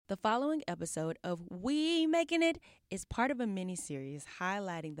The following episode of We Making It is part of a mini-series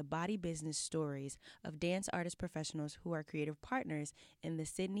highlighting the body business stories of dance artist professionals who are creative partners in the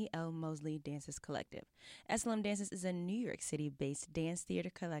Sydney L. Mosley Dances Collective. SLM Dances is a New York City-based dance theater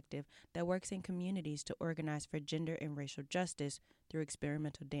collective that works in communities to organize for gender and racial justice through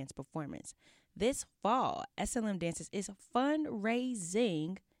experimental dance performance. This fall, SLM Dances is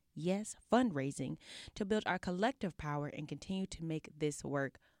fundraising to build our collective power and continue to make this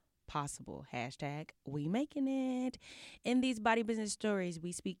work possible. Hashtag We Making It. In these body business stories,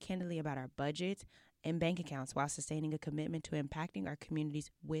 we speak candidly about our budgets and bank accounts while sustaining a commitment to impacting our communities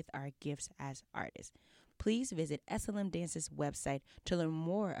with our gifts as artists. Please visit SLM Dance's website to learn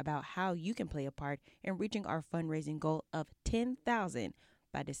more about how you can play a part in reaching our fundraising goal of $10,000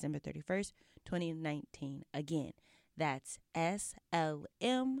 by December 31st, 2019. Again, that's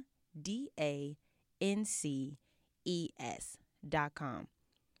slmdances.com.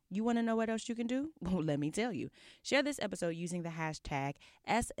 You want to know what else you can do? Well, let me tell you. Share this episode using the hashtag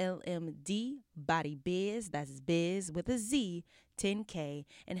SLMDBodyBiz, that's biz with a Z, 10K,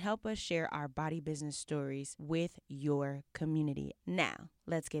 and help us share our body business stories with your community. Now,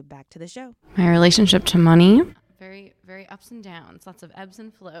 let's get back to the show. My relationship to money, very, very ups and downs, lots of ebbs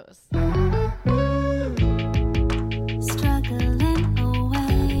and flows. Struggling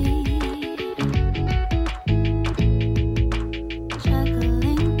away,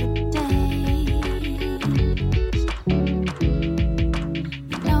 juggling the days.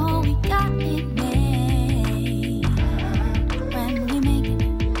 You know we got it made. When we making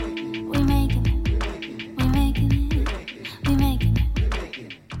it, we making it, we making it, we making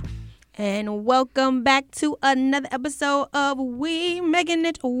it. And welcome back to another episode of We Making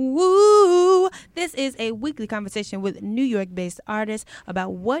It. Woo! This is a weekly conversation with New York-based artists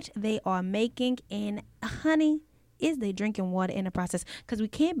about what they are making. And honey, is they drinking water in the process? Because we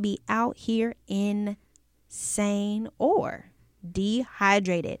can't be out here insane or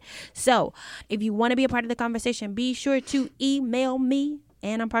dehydrated. So if you want to be a part of the conversation, be sure to email me,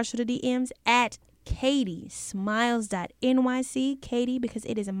 and I'm partial to DMs, at KatieSmiles.nyc. Katie, because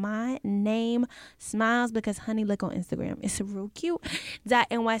it is my name. Smiles, because honey, look on Instagram. It's real cute.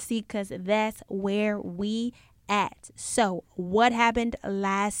 .nyc, because that's where we at. So what happened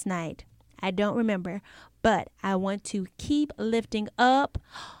last night? I don't remember, but I want to keep lifting up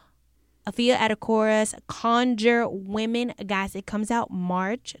Afia Adekora's Conjure Women. Guys, it comes out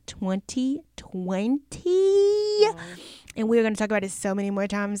March 2020. And we're going to talk about it so many more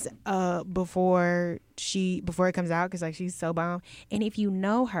times before it comes out, because like she's so bomb. And if you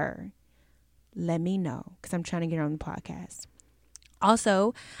know her, let me know, because I'm trying to get her on the podcast.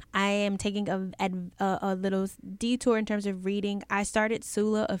 Also, I am taking a little detour in terms of reading. I've started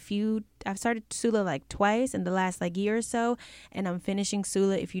Sula like twice in the last year or so, and I'm finishing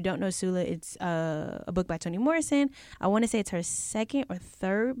Sula. If you don't know Sula, it's a book by Toni Morrison. I want to say it's her second or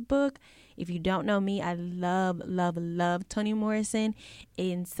third book. If you don't know me, I love, love, love Toni Morrison.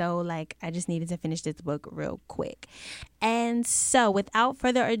 And so, I just needed to finish this book real quick. And so, without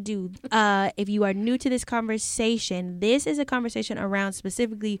further ado, if you are new to this conversation, this is a conversation around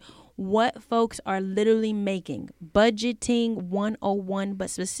specifically what folks are literally making. Budgeting 101, but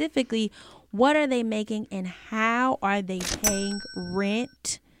specifically, what are they making and how are they paying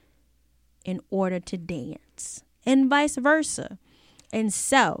rent in order to dance? And vice versa. And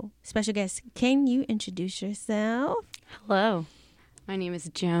so, special guest, can you introduce yourself? Hello. My name is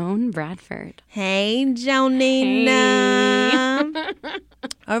Joan Bradford. Hey, Jonina. Hey.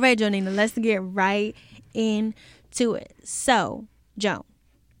 All right, Jonina, let's get right into it. So, Joan,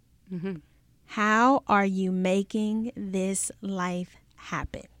 How are you making this life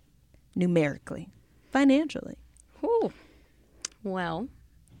happen? Numerically, financially? Ooh. Well,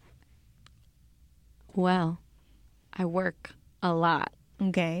 I work a lot.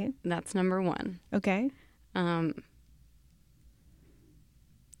 Okay. That's number one. Okay.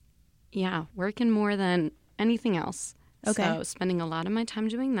 Yeah, working more than anything else. Okay. So spending a lot of my time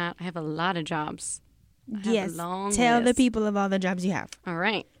doing that. I have a lot of jobs. I have Yes. a long Tell the list. people of all the jobs you have. All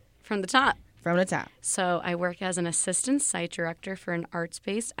right. From the top. From the top. So I work as an assistant site director for an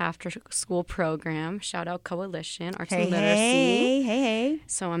arts-based after-school program. Shout out Coalition, Arts and Literacy. Hey.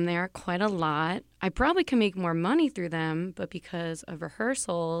 So I'm there quite a lot. I probably can make more money through them, but because of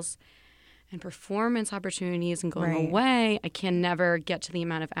rehearsals and performance opportunities and going Right. away, I can never get to the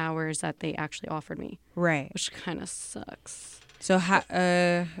amount of hours that they actually offered me, Right. which kind of sucks. So, how,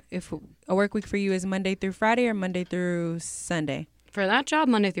 if a work week for you is Monday through Friday or Monday through Sunday? For that job,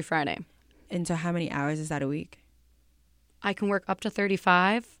 Monday through Friday. And so, how many hours is that a week? I can work up to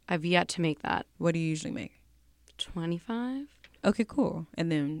 35. I've yet to make that. What do you usually make? 25. Okay, cool.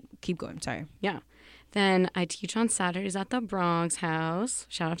 And then keep going. Sorry. Yeah. Then I teach on Saturdays at the Bronx House.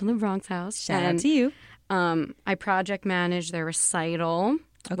 Shout out to the Bronx House. Shout out to you. I project manage their recital,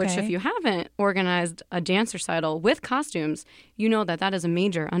 which Okay. if you haven't organized a dance recital with costumes, you know that is a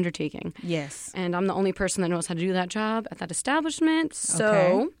major undertaking. Yes. And I'm the only person that knows how to do that job at that establishment.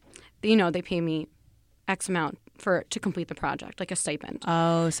 So, Okay. they pay me X amount to complete the project, like a stipend.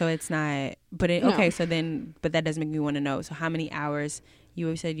 Oh, so it's not. But No. okay, so then, but that does make me want to know. So how many hours?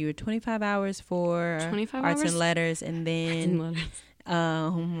 You said you were 25 hours for 25 arts hours? and letters, and then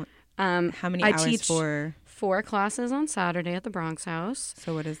how many I hours teach for? 4 classes on Saturday at the Bronx House.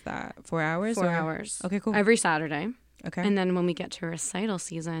 So what is that? 4 hours? 4 or- hours. Okay, cool. Every Saturday. Okay. And then when we get to recital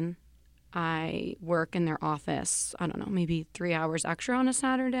season, I work in their office, I don't know, maybe 3 hours extra on a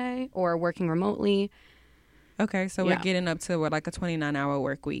Saturday or working remotely. Okay, so Yeah. we're getting up to what, like a 29-hour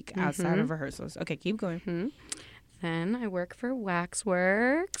work week outside of rehearsals. Okay, keep going. Then I work for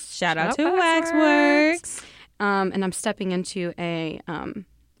Waxworks. Shout out to Waxworks. And I'm stepping into a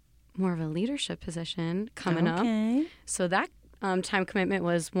more of a leadership position coming up. Okay. So that time commitment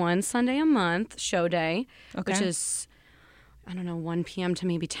was 1 Sunday a month, show day, Okay. which is, I don't know, 1 p.m. to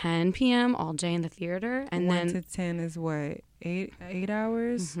maybe 10 p.m. all day in the theater. And 1 then to 10 is what? 8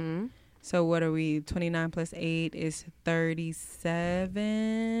 hours? Mm-hmm. So what are we? 29 plus 8 is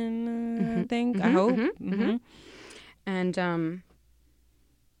 37, I think. I hope. Mm-hmm. And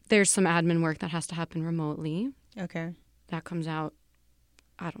there's some admin work that has to happen remotely. Okay. That comes out,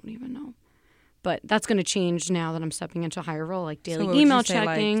 I don't even know. But that's going to change now that I'm stepping into a higher role, like daily So what would email you say,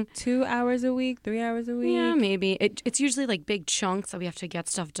 checking. like 2 hours a week, 3 hours a week? Yeah, maybe. It's usually like big chunks that we have to get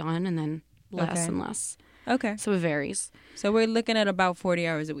stuff done and then less Okay. and less. Okay. So it varies. So we're looking at about 40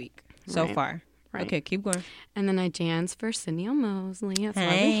 hours a week so Right. far. Right. Okay, keep going. And then I dance for Sydney L. Mosley. That's why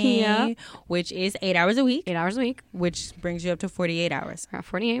we're here. Which is 8 hours a week, 8 hours a week. which brings you up to 48 hours. We're at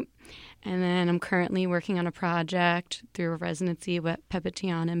 48. And then I'm currently working on a project through a residency with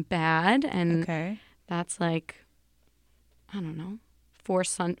Pepitian and Bad. And Okay. that's like, I don't know,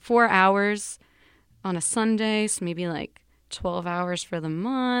 4 hours on a Sunday. So maybe like 12 hours for the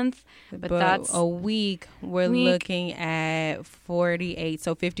month. But that's a week, we're Week. looking at 48,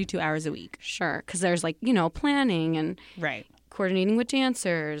 so 52 hours a week. sure. Because there's like, planning and Right. coordinating with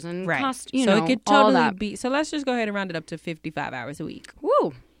dancers and Right. cost, so know, it could all totally that. be. So let's just go ahead and round it up to 55 hours a week.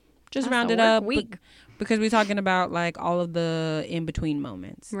 Woo. Just That's round a it work up week. because we're talking about like all of the in between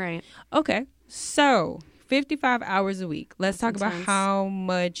moments. Right. Okay. So 55 hours a week. Let's That's talk about intense. how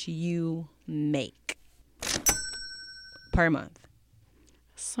much you make per month.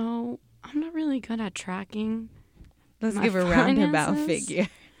 So I'm not really good at tracking. Let's My give a roundabout finances? figure.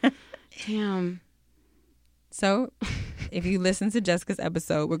 Damn. So, if you listen to Jessica's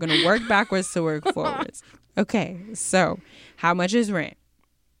episode, we're going to work backwards to work forwards. Okay. So, how much is rent?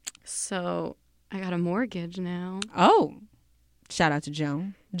 So I got a mortgage now. Oh, shout out to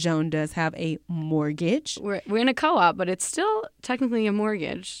Joan. Joan does have a mortgage. We're in a co-op, but it's still technically a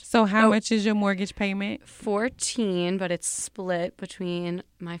mortgage. So, how much is your mortgage payment? 14, but it's split between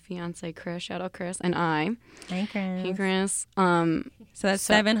my fiance Chris, shout out Chris, and I. Hey Chris. So that's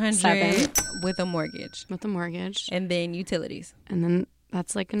So, 700 7. with a mortgage, With the mortgage. and then utilities. And then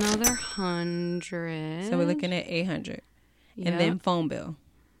that's like another 100. So we're looking at 800, Yep. and then phone bill.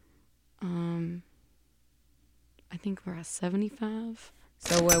 I think we're at 75.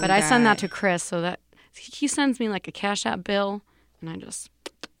 So what? But I send that to Chris so that he sends me like a Cash App bill, and I just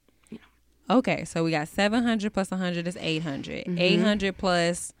Okay, so we got 700 plus 100 is 800. 800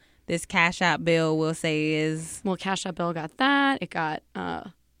 plus this Cash App bill, we'll say is Cash App bill got that. It got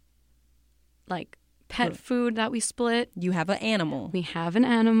like pet food that we split. you have an animal. We have an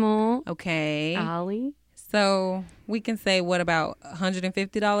animal, Okay. Ollie. So we can say what about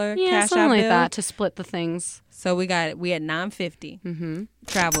 $150 Yeah, Cash something App like bill? that to split the things. So we had $950 Mm-hmm.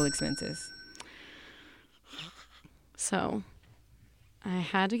 travel expenses. So I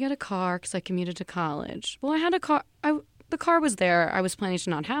had to get a car because I commuted to college. Well, I had a car. The car was there. I was planning to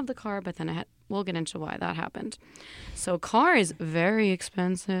not have the car, but then we'll get into why that happened. So car is very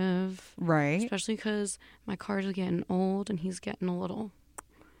expensive, Right. especially because my car is getting old and he's getting a little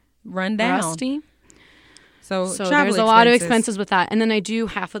Run down. rusty. So So travel there's a lot of expenses with that. And then I do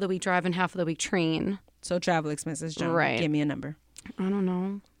half of the week drive and half of the week train. So travel expenses, Joan. Right. Give me a number. I don't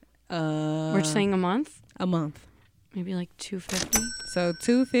know. We're saying a month, a month. maybe like $250. So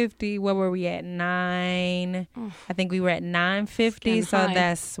 250. What were we at? 9. Oh. I think we were at 950. Getting So high.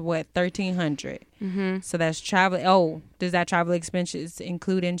 that's what 1,300. Mm-hmm. So that's travel. Oh, does that travel expenses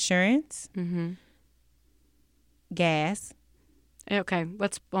include insurance, Mm-hmm. gas? Okay,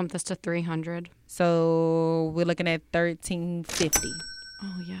 let's bump this to 300. So we're looking at $1,350.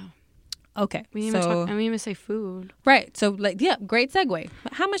 Oh yeah. Okay. We didn't even talk, I didn't even say food. Right. So great segue.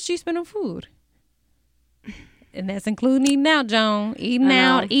 How much do you spend on food? And that's including eating out, Joan. Eating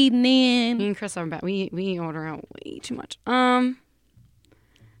out, eating in. Me and Chris are bad. We order out way too much.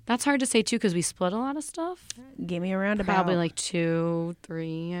 That's hard to say too because we split a lot of stuff. Give me a roundabout. Probably like 2,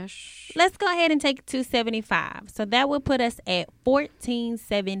 3-ish. Let's go ahead and take $275. So that would put us at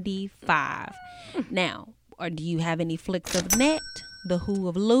 $1,475. Now, or do you have any flicks of net? The who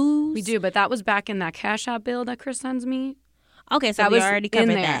of lose? We do, but that was back in that Cash App bill that Chris sends me. Okay, so that we was already in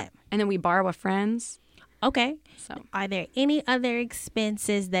covered there. that. And then we borrow with friends. Okay. So Are there any other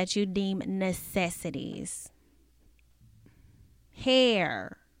expenses that you deem necessities?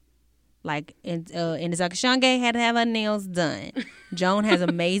 Hair. Like in Shange had to have her nails done. Joan has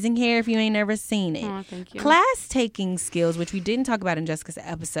amazing hair if you ain't never seen it. Oh, thank you. Class taking skills, which we didn't talk about in Jessica's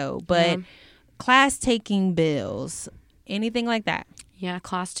episode, but class taking bills, anything like that. Yeah,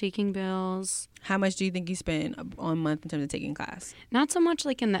 class taking bills. How much do you think you spend on a month in terms of taking class? Not so much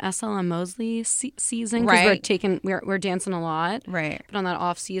like in the SLM Mosley season because we're dancing a lot. Right. But on that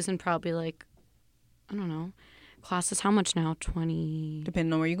off season, probably like, I don't know, classes. How much now? 20.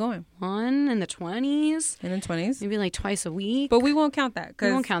 Depending on where you're going. In the 20s. In the 20s. Maybe like twice a week. But we won't count that.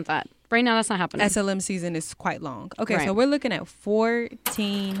 We won't count that. Right now, that's not happening. SLM season is quite long. Okay, Right. so we're looking at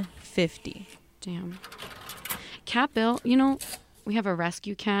 $1,450. Damn. Cat bill. You know, we have a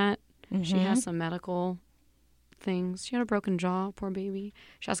rescue cat. She has some medical things. She had a broken jaw, poor baby.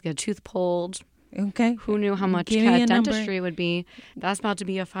 She has to get a tooth pulled. Okay. Who knew how much Give me cat a number. dentistry would be? That's about to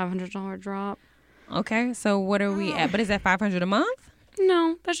be a $500 drop. Okay, so what are we at? But is that $500 a month?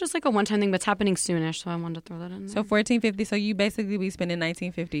 No, that's just like a one-time thing, but it's happening soonish, so I wanted to throw that in there. So $1,450. So you basically be spending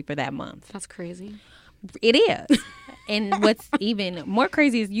 $1,950 for that month. That's crazy. It is. And what's even more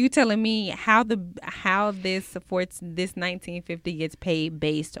crazy is you telling me how this $1,950 gets paid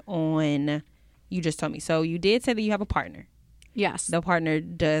based on. You just told me. So you did say that you have a partner. Yes. The partner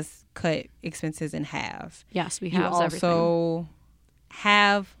does cut expenses in half. Yes, we You have everything. also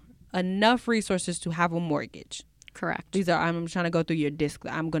have enough resources to have a mortgage. Correct. These are, I'm trying to go through your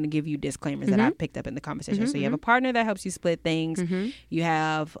I'm going to give you disclaimers that I picked up in the conversation. So you have a partner that helps you split things. You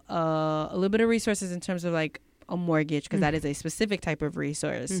have a little bit of resources in terms of like a mortgage, because that is a specific type of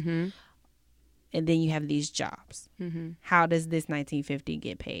resource. And then you have these jobs. How does this $1,950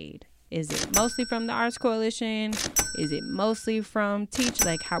 get paid? Is it mostly from the Arts Coalition? Is it mostly from Teach?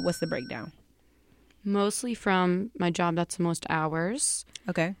 Like, what's the breakdown? Mostly from my job that's the most hours.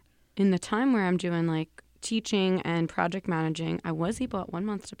 Okay. In the time where I'm doing like teaching and project managing, I was able at 1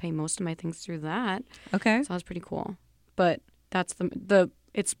 month to pay most of my things through that. Okay. So that was pretty cool. But that's the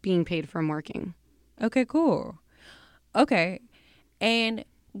it's being paid from working. Okay, cool. Okay. And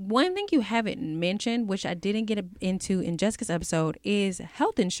one thing you haven't mentioned, which I didn't get into in Jessica's episode, is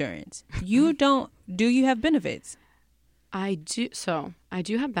health insurance. Do you have benefits? I do. So I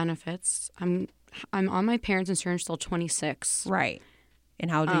do have benefits. I'm on my parents' insurance till 26. Right.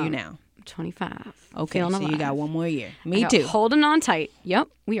 And how old are you now? 25. Okay, Feeling so you alive. got one more year. Me I got too. Holding on tight. Yep.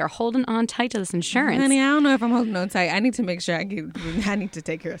 We are holding on tight to this insurance. Honey, I don't know if I'm holding on tight. I need to make sure I need to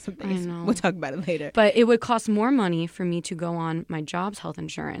take care of some things. know. We'll talk about it later. But it would cost more money for me to go on my job's health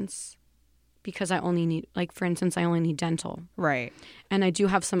insurance because I only need, like, for instance, I only need dental. Right. And I do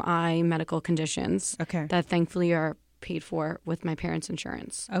have some eye medical conditions Okay. that thankfully are paid for with my parents'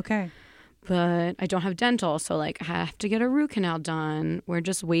 insurance. Okay. But I don't have dental, so, like, I have to get a root canal done. We're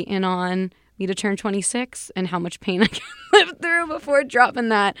just waiting on me to turn 26 and how much pain I can live through before dropping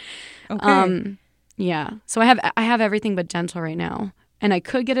that. Okay. Yeah. So I have everything but dental right now. And I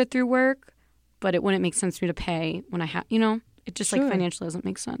could get it through work, but it wouldn't make sense for me to pay when I have, it just Sure. like financially doesn't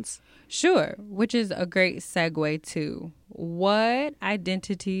make sense. Sure, which is a great segue to what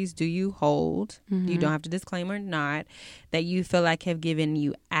identities do you hold? You don't have to disclaim or not, that you feel like have given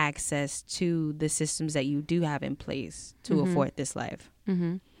you access to the systems that you do have in place to afford this life.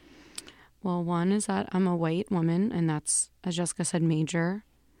 Well, one is that I'm a white woman, and that's, as Jessica said, major.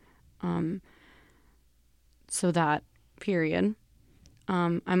 So that, period.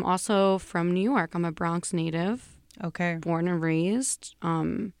 I'm also from New York. I'm a Bronx native. Okay. Born and raised,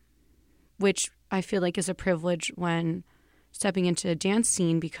 which I feel like is a privilege when stepping into a dance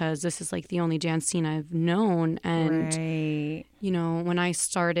scene because this is like the only dance scene I've known. And, Right. when I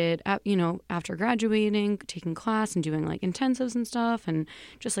started, after graduating, taking class and doing like intensives and stuff and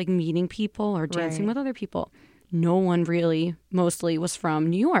just like meeting people or dancing Right. with other people, no one really mostly was from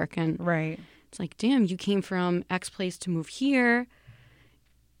New York. And Right. it's like, damn, you came from X place to move here.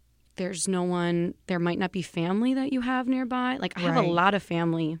 There's no one, there might not be family that you have nearby. Like, I have a Right. lot of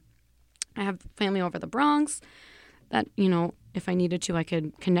family I have family over the Bronx that, you know, if I needed to, I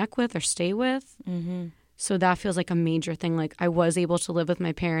could connect with or stay with. Mm-hmm. So that feels like a major thing. Like, I was able to live with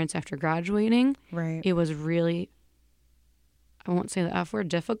my parents after graduating. Right. It was really, I won't say the F word,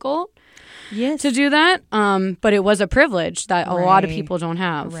 difficult Yes. to do that. But it was a privilege that a lot of Right. people don't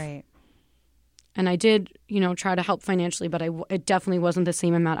have. Right. And I did, you know, try to help financially, but it definitely wasn't the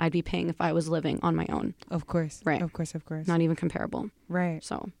same amount I'd be paying if I was living on my own. Of course. Right. Of course. Of course. Not even comparable. Right.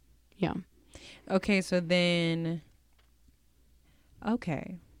 So, yeah. Okay. So then.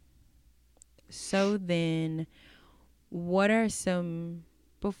 Okay. So then, what are some,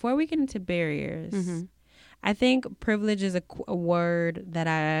 before we get into barriers, Mhm. I think privilege is a word that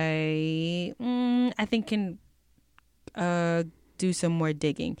I think can do some more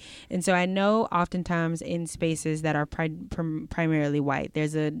digging. And so I know oftentimes in spaces that are primarily white,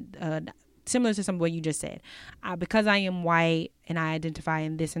 there's a similar to some of what you just said. Because I am white and I identify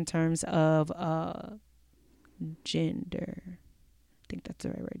in this in terms of gender. I think that's the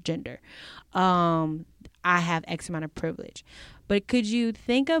right word, gender. I have X amount of privilege. But could you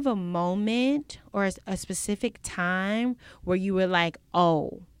think of a moment or a specific time where you were like,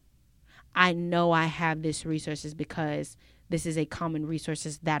 oh, I know I have this resources because this is a common resource,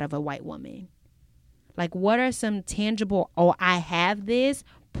 is that of a white woman? Like, what are some tangible, oh, I have this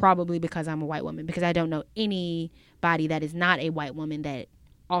probably because I'm a white woman, because I don't know anybody that is not a white woman that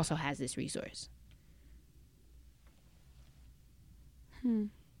also has this resource.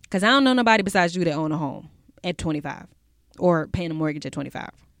 Because I don't know nobody besides you that own a home at 25 or paying a mortgage at 25.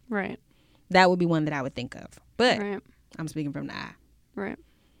 Right. That would be one that I would think of. But Right. I'm speaking from the eye. Right.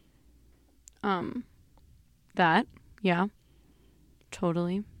 That, yeah.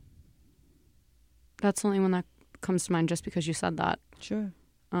 Totally. That's the only one that comes to mind just because you said that. Sure.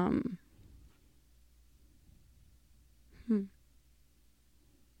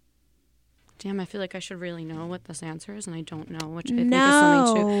 Damn, I feel like I should really know what this answer is, and I don't know, which I think is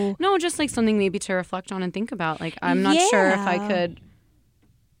something to... No, just like something maybe to reflect on and think about. Like, I'm not sure if I could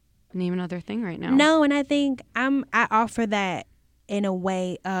name another thing right now. No, and I think I offer that in a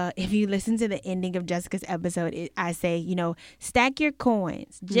way. If you listen to the ending of Jessica's episode, I say, you know, stack your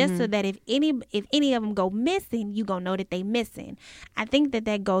coins just so that if any of them go missing, you gonna know that they missing. I think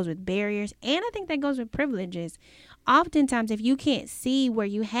that goes with barriers, and I think that goes with privileges. Oftentimes, if you can't see where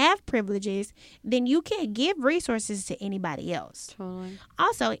you have privileges, then you can't give resources to anybody else. Totally.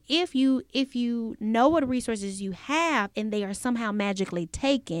 Also, if you know what resources you have and they are somehow magically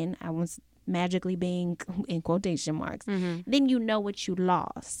taken, I was magically being in quotation marks, then you know what you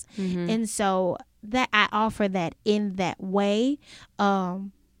lost. And so that I offer that in that way.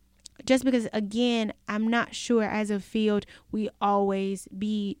 Just because, again, I'm not sure as a field we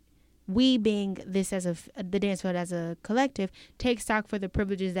being this as the dance field as a collective, take stock for the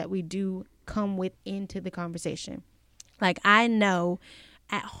privileges that we do come with into the conversation. Like, I know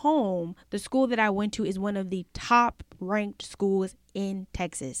at home, the school that I went to is one of the top ranked schools in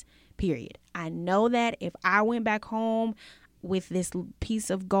Texas, period. I know that if I went back home with this piece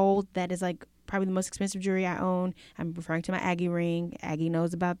of gold that is like probably the most expensive jewelry I own, I'm referring to my Aggie ring. Aggies know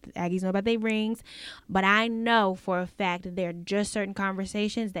about their rings. But I know for a fact that there are just certain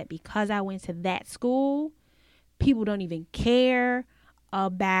conversations that because I went to that school, people don't even care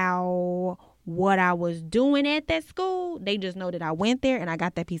about what I was doing at that school. They just know that I went there and I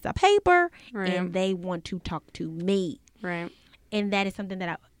got that piece of paper, and they want to talk to me. Right. And that is something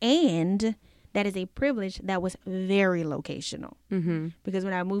that that is a privilege that was very locational. Because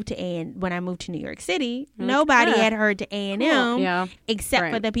when I moved to New York City, nobody had heard to A&M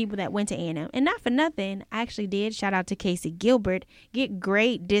except for the people that went to A&M. And not for nothing, I actually did, shout out to Casey Gilbert, get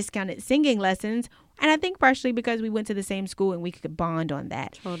great discounted singing lessons. And I think partially because we went to the same school and we could bond on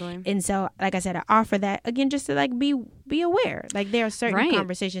that. Totally. And so, like I said, I offer that again just to like be aware. Like, there are certain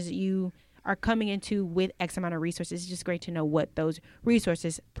conversations that you are coming into with X amount of resources. It's just great to know what those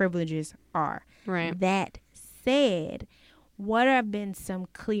resources, privileges are. Right. That said, what have been some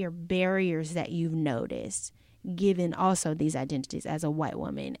clear barriers that you've noticed, given also these identities as a white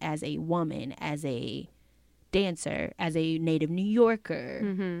woman, as a dancer, as a native New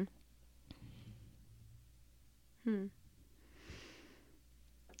Yorker?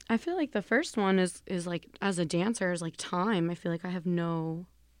 I feel like the first one is like, as a dancer, is like time. I feel like I have no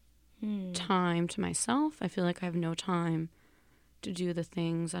time to myself. I feel like I have no time to do the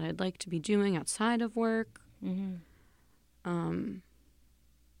things that I'd like to be doing outside of work.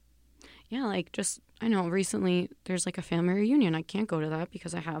 Yeah, like, just, I know recently there's like a family reunion. I can't go to that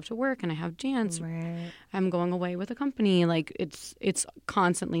because I have to work and I have dance. Right. I'm going away with a company. Like, it's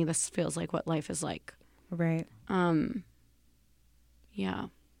constantly, this feels like what life is like. Right. Yeah.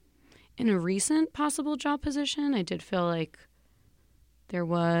 in a recent possible job position, I did feel like there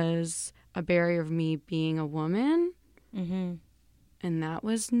was a barrier of me being a woman. Mm-hmm. And that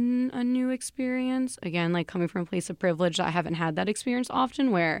was a new experience. Again, like coming from a place of privilege, I haven't had that experience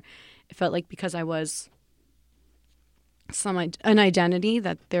often where it felt like because I was an identity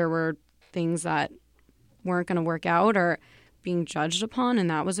that there were things that weren't going to work out or being judged upon.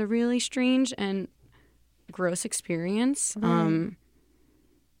 And that was a really strange and gross experience.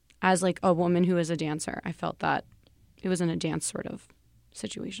 As like a woman who is a dancer, I felt that it was in a dance sort of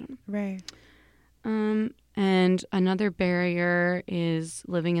situation. Right. And another barrier is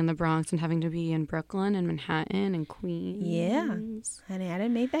living in the Bronx and having to be in Brooklyn and Manhattan and Queens. Yeah. Honey, I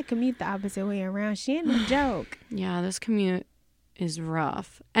didn't make that commute the opposite way around. She ain't no joke. Yeah, this commute is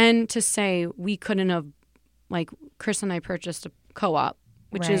rough. And to say we couldn't have, like, Chris and I purchased a co-op,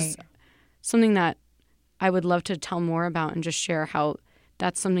 which is something that I would love to tell more about and just share how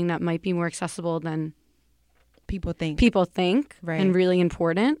that's something that might be more accessible than people think. Right. And really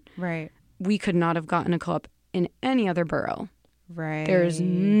important. Right. We could not have gotten a co-op in any other borough. Right. There's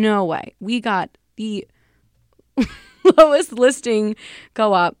no way. We got the lowest listing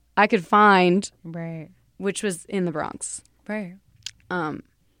co-op I could find, right, which was in the Bronx. Right.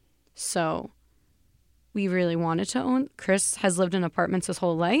 So we really wanted to own. Chris has lived in apartments his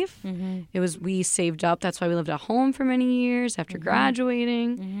whole life. Mm-hmm. We saved up. That's why we lived at home for many years after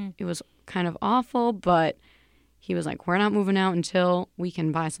graduating. Mm-hmm. It was kind of awful, but he was like, we're not moving out until we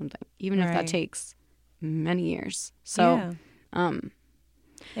can buy something, even if that takes many years. So, and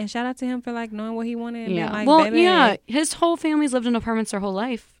shout out to him for like knowing what he wanted. And yeah. being like, Well, baby. yeah, his whole family's lived in apartments their whole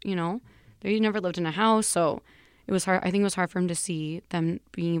life, you know. They never lived in a house, so it was hard. I think it was hard for him to see them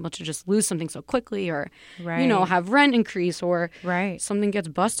being able to just lose something so quickly or, you know, have rent increase or something gets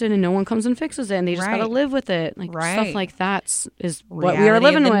busted and no one comes and fixes it and they just got to live with it. Like stuff like that is what we are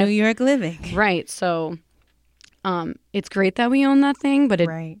living with. New York living. Right. So it's great that we own that thing, but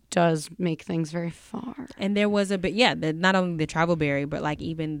it does make things very far. And there was a bit, not only the travel barrier, but like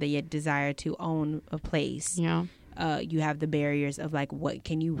even the desire to own a place. Yeah. You have the barriers of like, what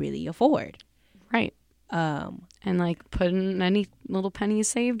can you really afford? Right. And like putting any little pennies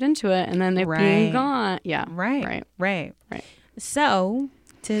saved into it and then they're being gone. Yeah. Right. So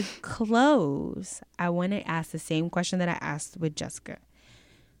to close, I want to ask the same question that I asked with Jessica.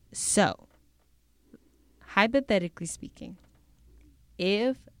 So, hypothetically speaking,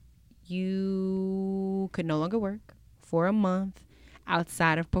 if you could no longer work for a month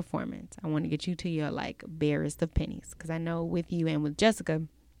outside of performance, I want to get you to your like barest of pennies, because I know with you and with Jessica,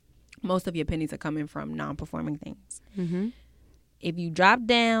 most of your pennies are coming from non-performing things. Mm-hmm. If you drop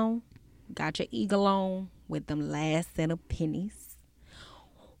down, got your eagle on with them last set of pennies,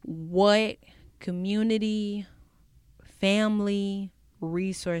 what community, family,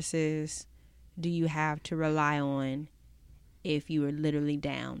 resources do you have to rely on if you are literally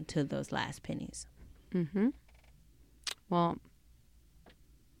down to those last pennies? Mm-hmm. Well,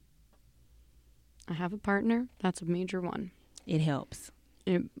 I have a partner. That's a major one. It helps.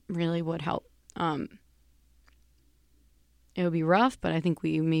 It really would help. It would be rough, but I think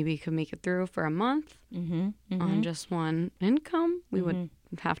we maybe could make it through for a month on just one income. We would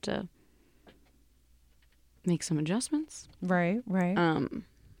have to make some adjustments. Right.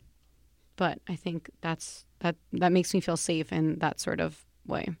 But I think that makes me feel safe in that sort of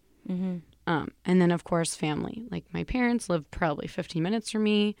way. Mm-hmm. And then, of course, family. Like, my parents live probably 15 minutes from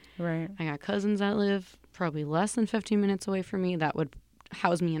me. Right. I got cousins that live probably less than 15 minutes away from me that would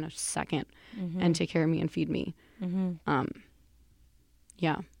house me in a second and take care of me and feed me. Mm-hmm.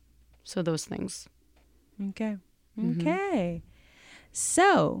 Yeah. So those things. Okay.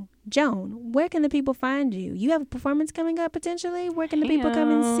 So, Joan, where can the people find you? You have a performance coming up potentially. Where can the people come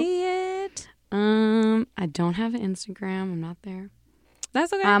and see it? I don't have an Instagram. I'm not there.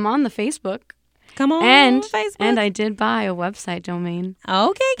 That's okay. I'm on the Facebook. Come on, Facebook. And I did buy a website domain.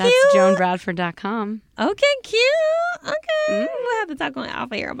 Okay, cute. That's JoanBradford.com. Okay, cute. Okay. We'll have to talk on off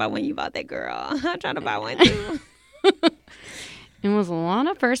air about when you bought that, girl. I'm trying to buy one too. It was a lot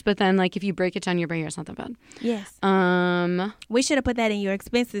at first, but then like if you break it down, it's not that bad. Yes. We should have put that in your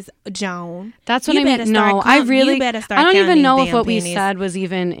expenses, Joan. That's what I mean. No, I really. I don't even know if what we said was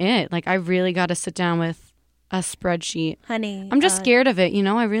even it. Like I really got to sit down with a spreadsheet. Honey, I'm just scared of it.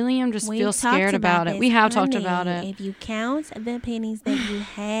 I really am just feel scared about it. We have talked about it. If you count the pennies that you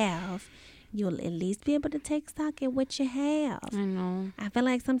have, you'll at least be able to take stock at what you have. I know. I feel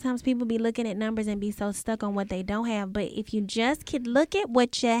like sometimes people be looking at numbers and be so stuck on what they don't have. But if you just could look at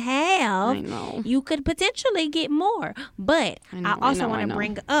what you have, I know. you could potentially get more. But I also want to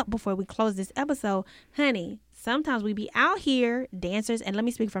bring up before we close this episode, honey, sometimes we be out here, dancers, and let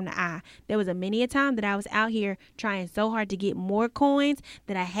me speak from the eye. There was a many a time that I was out here trying so hard to get more coins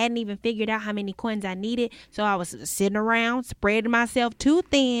that I hadn't even figured out how many coins I needed. So I was sitting around, spreading myself too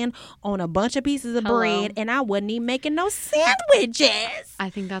thin on a bunch of pieces of bread, and I wasn't even making no sandwiches. I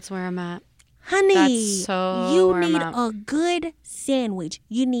think that's where I'm at. Honey, That's so you where I'm need at. a good sandwich.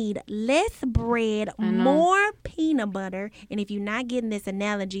 You need less bread, more peanut butter. And if you're not getting this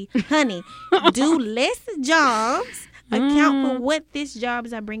analogy, honey, do less jobs, account for what these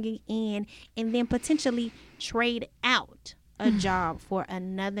jobs are bringing in, and then potentially trade out a job for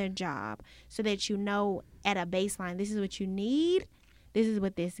another job so that you know at a baseline, this is what you need. This is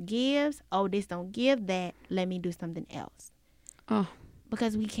what this gives. Oh, this don't give that. Let me do something else. Oh,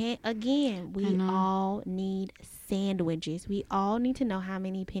 Because we can't, again, we all need sandwiches. We all need to know how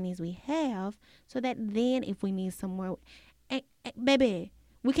many pennies we have so that then if we need some more, baby,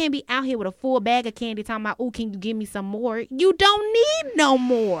 we can't be out here with a full bag of candy talking about, oh, can you give me some more? You don't need no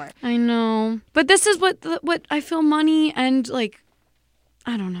more. I know. But this is what I feel money and like,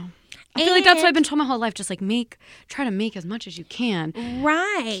 I don't know. I feel like that's what I've been told my whole life. Just like try to make as much as you can.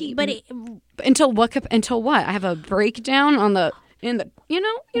 Right. Until what? I have a breakdown on the, you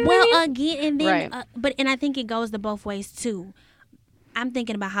know Well, what I mean? again, and then, Right. and I think it goes to both ways too. I'm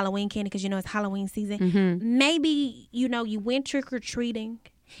thinking about Halloween candy because it's Halloween season. Mm-hmm. Maybe you went trick or treating,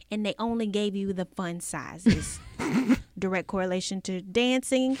 and they only gave you the fun sizes. Direct correlation to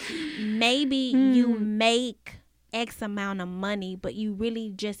dancing. Maybe you make X amount of money, but you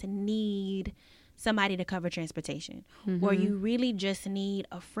really just need somebody to cover transportation, or you really just need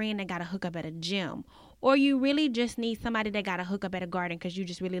a friend that got to hook up at a gym. Or you really just need somebody that got to hook up at a garden because you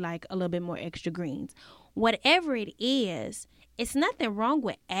just really like a little bit more extra greens. Whatever it is, it's nothing wrong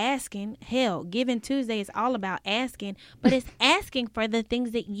with asking. Hell, Giving Tuesday is all about asking, but it's asking for the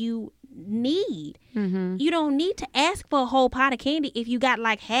things that you need. You don't need to ask for a whole pot of candy if you got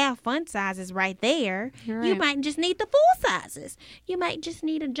like half fun sizes right there. You're You right. might just need the full sizes. You might just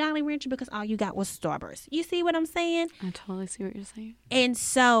need a Jolly Rancher because all you got was Starburst. You see what I'm saying? I totally see what you're saying. And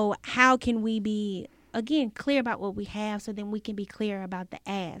so how can we be, again, clear about what we have so then we can be clear about the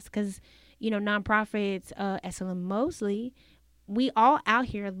ask? Because, nonprofits, SLM Mosley, we all out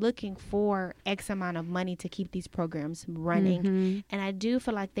here looking for X amount of money to keep these programs running. And I do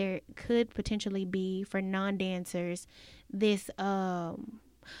feel like there could potentially be, for non-dancers, this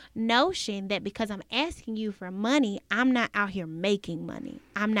notion that because I'm asking you for money, I'm not out here making money.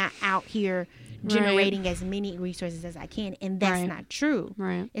 I'm not out here generating as many resources as I can. And that's not true.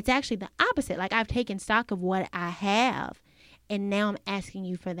 Right. It's actually the opposite. Like, I've taken stock of what I have, and now I'm asking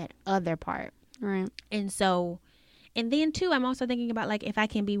you for that other part. Right. And so, and then too, I'm also thinking about, like, if I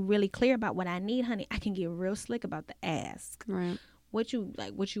can be really clear about what I need, honey, I can get real slick about the ask. Right. What you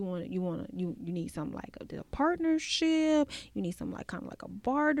want, you need something like a partnership, you need something like kind of like a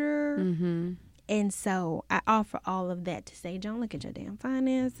barter. And so I offer all of that to say, don't look at your damn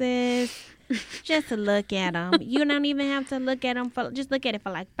finances. Just look at them. You don't even have to look at them just look at it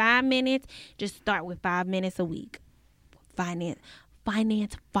for like 5 minutes. Just start with 5 minutes a week. Finance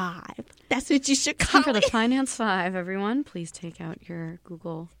 5. That's what you should call Time for the it. Finance 5, everyone. Please take out your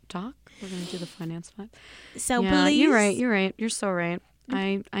Google Doc. We're going to do the Finance 5. So yeah, please, you're right. You're so right.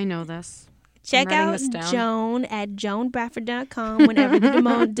 I know this. check I'm writing out this down. Joan at joanbradford.com whenever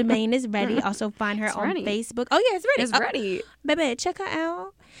the domain is ready. Also find her It's on ready. Facebook. Oh yeah, it's ready. It's Oh, ready. baby, check her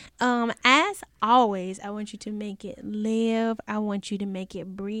out. As always, I want you to make it live. I want you to make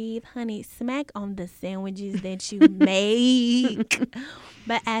it breathe. Honey, smack on the sandwiches that you make.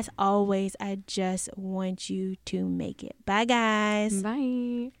 But as always, I just want you to make it. Bye, guys.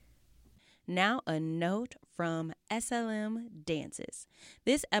 Bye. Now a note from SLM Dances.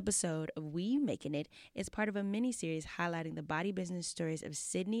 This episode of We Making It is part of a mini-series highlighting the body business stories of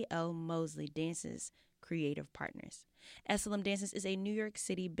Sydney L. Mosley Dances creative partners. SLM Dances is a New York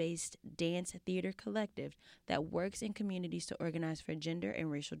City-based dance theater collective that works in communities to organize for gender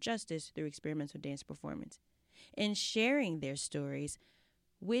and racial justice through experimental dance performance. In sharing their stories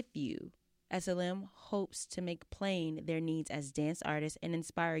with you, SLM hopes to make plain their needs as dance artists and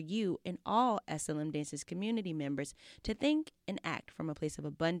inspire you and all SLM Dances community members to think and act from a place of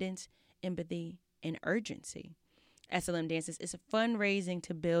abundance, empathy, and urgency. SLM Dances is fundraising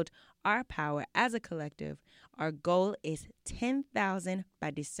to build our power as a collective. Our goal is 10,000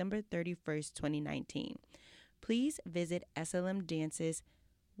 by December 31st, 2019. Please visit SLM Dances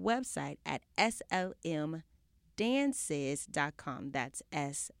website at slmdances.com. That's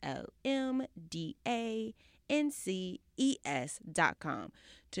SLMDANCES.com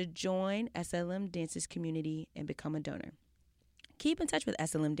to join SLM Dances community and become a donor. Keep in touch with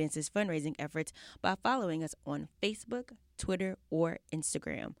SLM Dances fundraising efforts by following us on Facebook, Twitter, or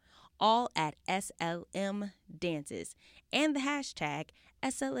Instagram, all at SLM Dances, and the hashtag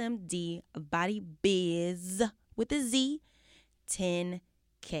SLMD Body Biz with a Z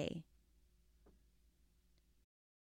 10K.